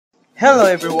Hello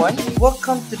everyone,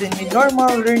 welcome to the New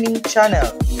Normal Learning Channel.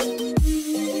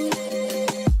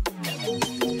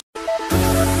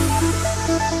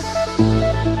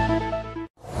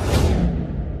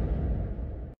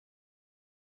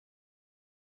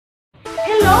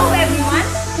 Hello everyone,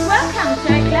 welcome to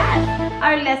our class.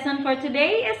 Our lesson for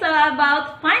today is all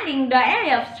about finding the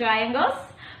area of triangles,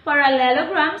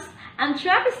 parallelograms, and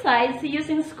trapezoids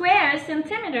using square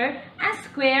centimeter and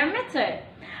square meter.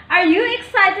 Are you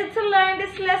excited to learn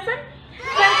this lesson?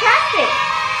 Fantastic!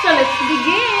 So let's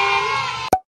begin!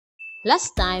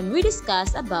 Last time we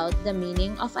discussed about the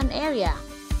meaning of an area.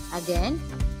 Again,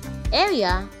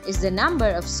 area is the number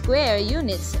of square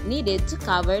units needed to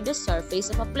cover the surface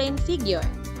of a plane figure.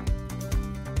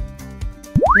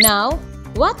 Now,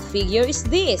 what figure is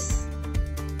this?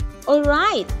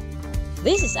 Alright,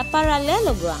 this is a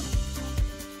parallelogram.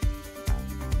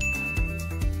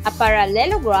 A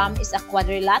parallelogram is a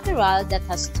quadrilateral that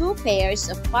has two pairs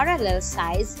of parallel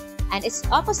sides and its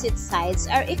opposite sides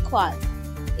are equal.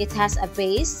 It has a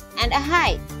base and a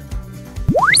height.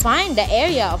 Find the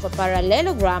area of a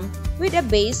parallelogram with a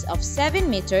base of 7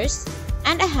 meters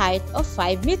and a height of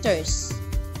 5 meters.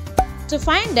 To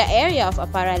find the area of a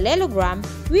parallelogram,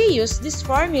 we use this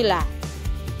formula.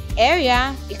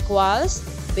 Area equals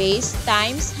base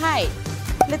times height.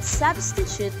 Let's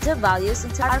substitute the values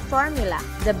into our formula.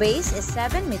 The base is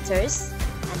 7 meters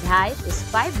and height is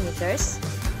 5 meters.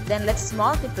 Then let's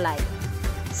multiply.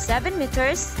 7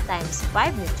 meters times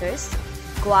 5 meters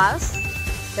equals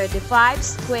 35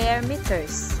 square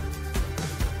meters.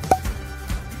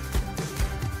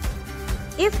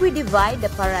 If we divide the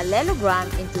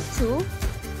parallelogram into two,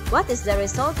 what is the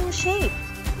resulting shape?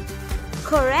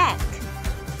 Correct!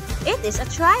 It is a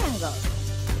triangle.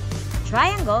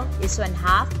 Triangle is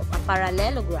 1/2 of a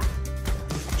parallelogram.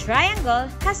 A triangle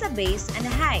has a base and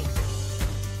a height.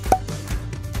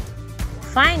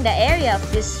 Find the area of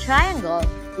this triangle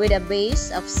with a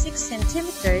base of 6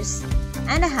 centimeters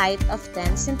and a height of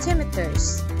 10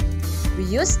 centimeters. We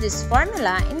use this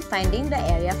formula in finding the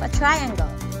area of a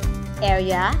triangle.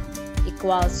 Area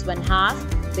equals 1/2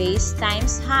 base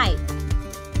times height.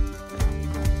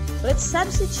 Let's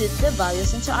substitute the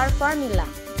values into our formula.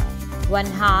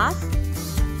 1/2,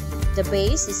 the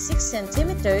base is 6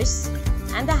 centimeters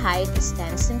and the height is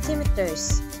 10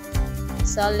 centimeters.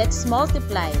 So let's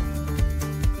multiply.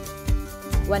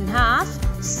 1/2,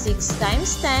 6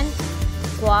 times 10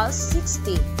 equals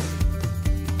 60.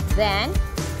 Then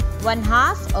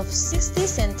 1/2 of 60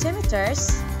 centimeters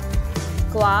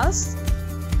equals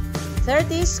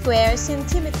 30 square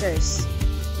centimeters.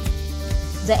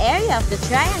 The area of the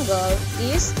triangle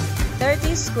is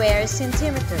 30 square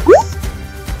centimeters.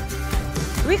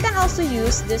 We can also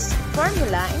use this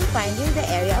formula in finding the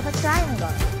area of a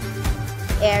triangle.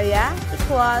 Area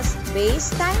equals base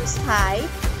times height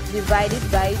divided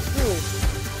by 2.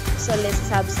 So let's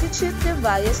substitute the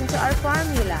values into our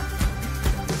formula.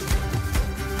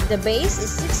 The base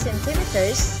is 6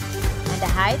 centimeters and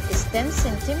the height is 10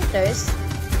 centimeters.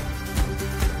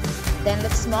 Then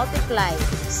let's multiply.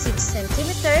 6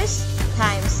 centimeters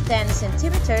times 10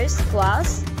 centimeters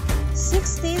equals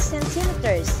 60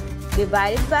 centimeters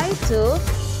divided by 2,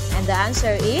 and the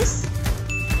answer is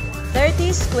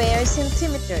 30 square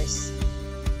centimeters.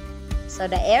 So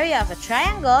the area of a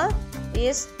triangle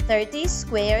is 30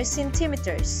 square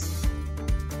centimeters.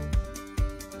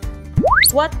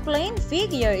 What plane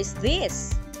figure is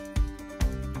this?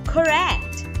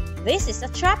 Correct! This is a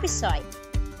trapezoid.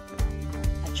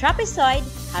 A trapezoid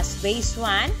has base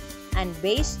 1 and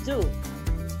base 2.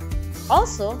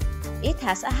 Also, it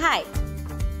has a height.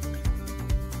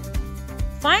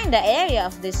 Find the area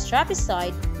of this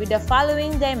trapezoid with the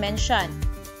following dimension.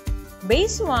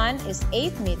 Base 1 is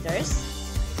 8 meters,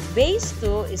 base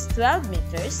 2 is 12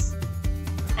 meters,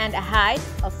 and a height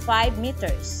of 5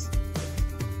 meters.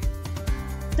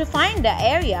 To find the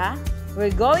area,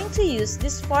 we're going to use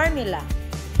this formula.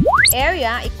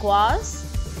 Area equals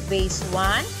base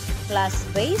 1 plus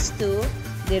base 2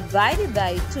 divided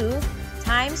by 2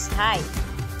 times height.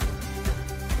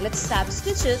 Let's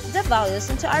substitute the values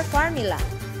into our formula.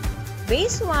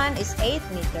 Base 1 is 8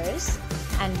 meters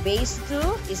and base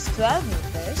 2 is 12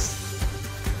 meters.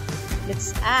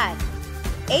 Let's add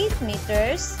 8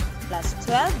 meters plus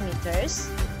 12 meters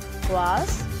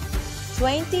equals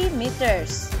 20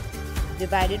 meters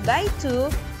divided by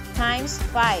 2 times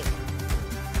 5.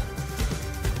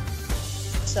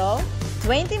 So,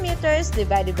 20 meters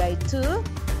divided by 2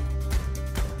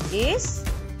 is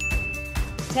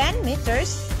 10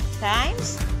 meters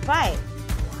times 5.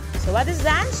 So what is the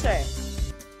answer?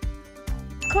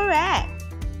 Correct!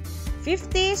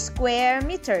 50 square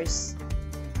meters.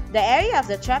 The area of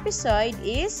the trapezoid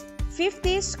is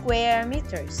 50 square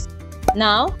meters.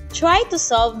 Now, try to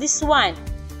solve this one.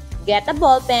 Get a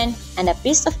ball pen and a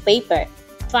piece of paper.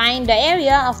 Find the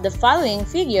area of the following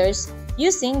figures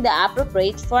using the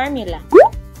appropriate formula.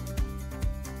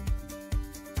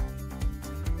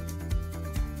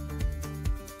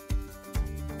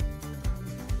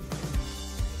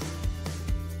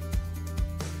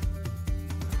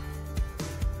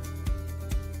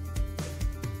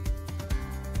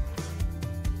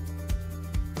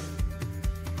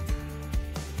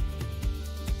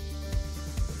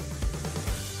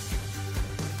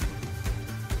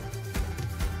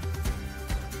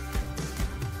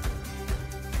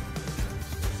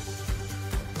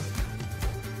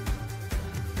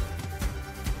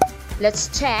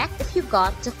 Let's check if you got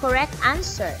the correct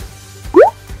answer.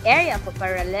 Area of a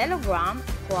parallelogram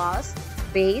equals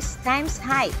base times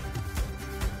height.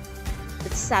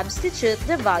 Let's substitute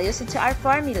the values into our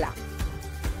formula.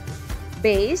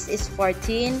 Base is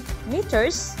 14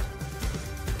 meters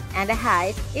and the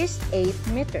height is 8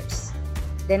 meters.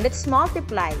 Then let's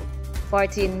multiply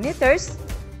 14 meters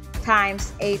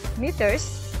times 8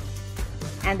 meters,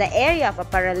 and the area of a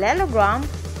parallelogram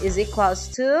is equals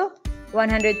to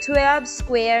 112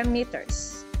 square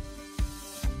meters.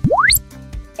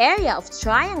 Area of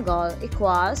triangle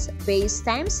equals base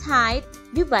times height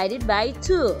divided by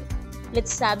 2.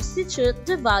 Let's substitute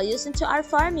the values into our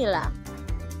formula.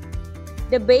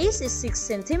 The base is 6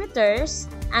 centimeters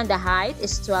and the height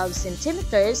is 12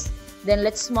 centimeters. Then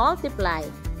let's multiply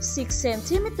 6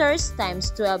 centimeters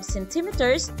times 12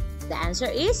 centimeters. The answer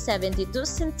is 72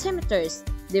 centimeters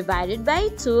divided by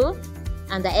 2.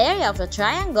 And the area of a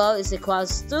triangle is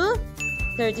equals to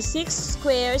 36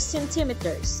 square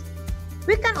centimeters.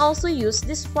 We can also use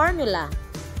this formula.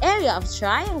 Area of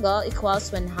triangle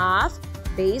equals 1/2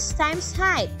 base times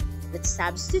height. Let's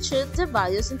substitute the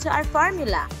values into our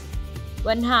formula.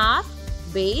 1/2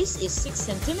 base is 6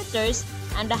 centimeters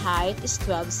and the height is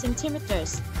 12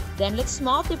 centimeters. Then let's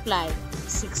multiply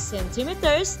 6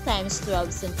 centimeters times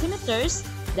 12 centimeters.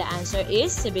 The answer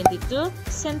is 72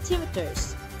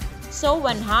 centimeters. So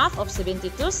 1/2 of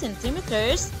 72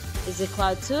 centimeters is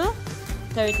equal to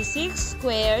 36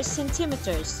 square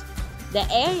centimeters. The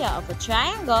area of a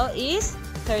triangle is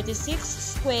 36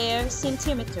 square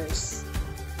centimeters.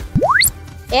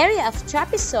 Area of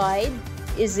trapezoid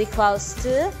is equals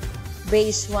to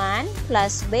base 1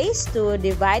 plus base 2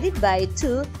 divided by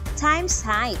 2 times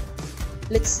height.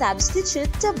 Let's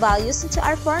substitute the values into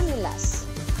our formulas.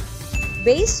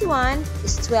 Base 1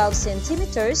 is 12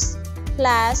 centimeters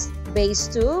plus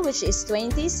base 2, which is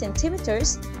 20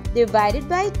 centimeters, divided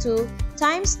by 2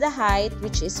 times the height,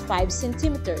 which is 5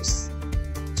 centimeters.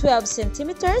 12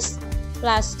 centimeters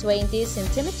plus 20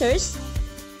 centimeters.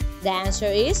 The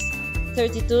answer is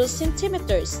 32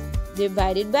 centimeters,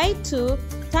 divided by 2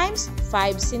 times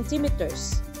 5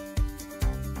 centimeters.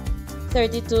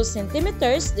 32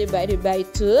 centimeters divided by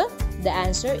 2, the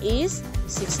answer is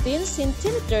 16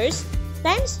 centimeters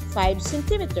times 5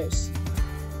 centimeters.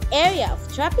 Area of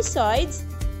trapezoids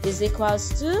is equals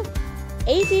to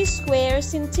 80 square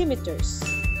centimeters.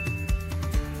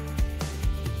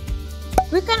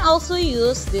 We can also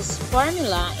use this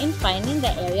formula in finding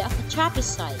the area of a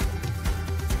trapezoid.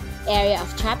 Area of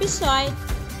trapezoid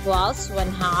equals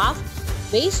 1/2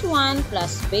 base 1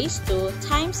 plus base 2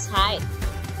 times height.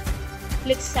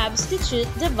 Let's substitute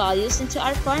the values into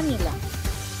our formula.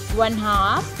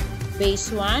 1/2 base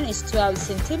 1 is 12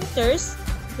 centimeters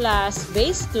plus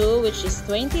base 2, which is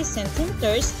 20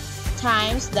 centimeters,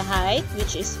 times the height,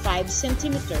 which is 5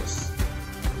 centimeters.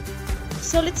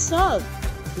 So let's solve.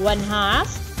 1/2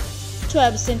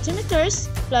 12 centimeters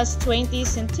plus 20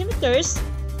 centimeters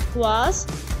equals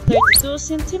 32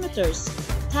 centimeters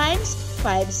times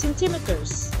 5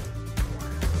 centimeters.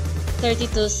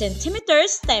 32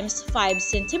 centimeters times 5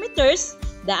 centimeters,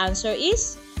 the answer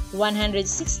is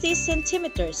 160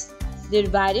 centimeters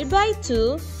divided by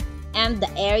 2, and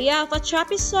the area of a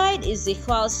trapezoid is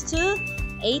equals to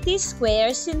 80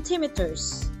 square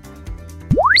centimeters.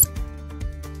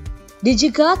 Did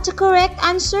you get the correct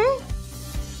answer?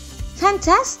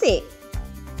 Fantastic!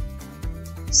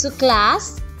 So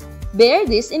class, bear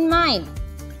this in mind.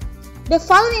 The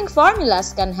following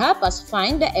formulas can help us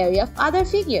find the area of other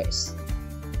figures.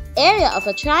 Area of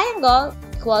a triangle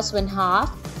equals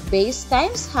 1/2 base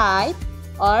times height,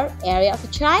 or area of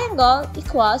a triangle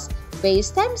equals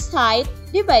base times height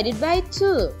divided by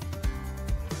 2.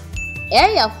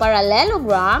 Area of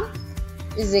parallelogram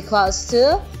is equals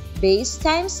to base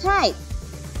times height.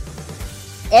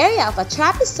 Area of a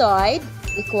trapezoid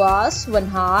equals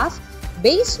 1/2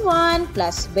 base 1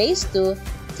 plus base 2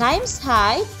 times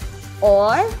height,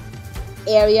 Or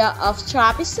area of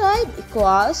trapezoid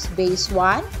equals base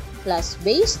 1 plus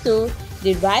base 2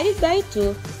 divided by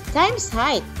 2 times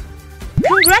height.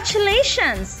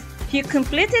 Congratulations! You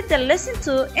completed the lesson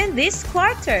 2 in this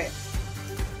quarter.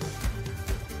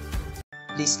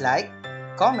 Please like,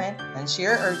 comment, and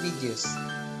share our videos.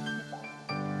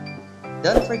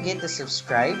 Don't forget to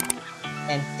subscribe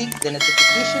and click the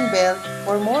notification bell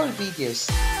for more videos.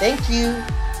 Thank you!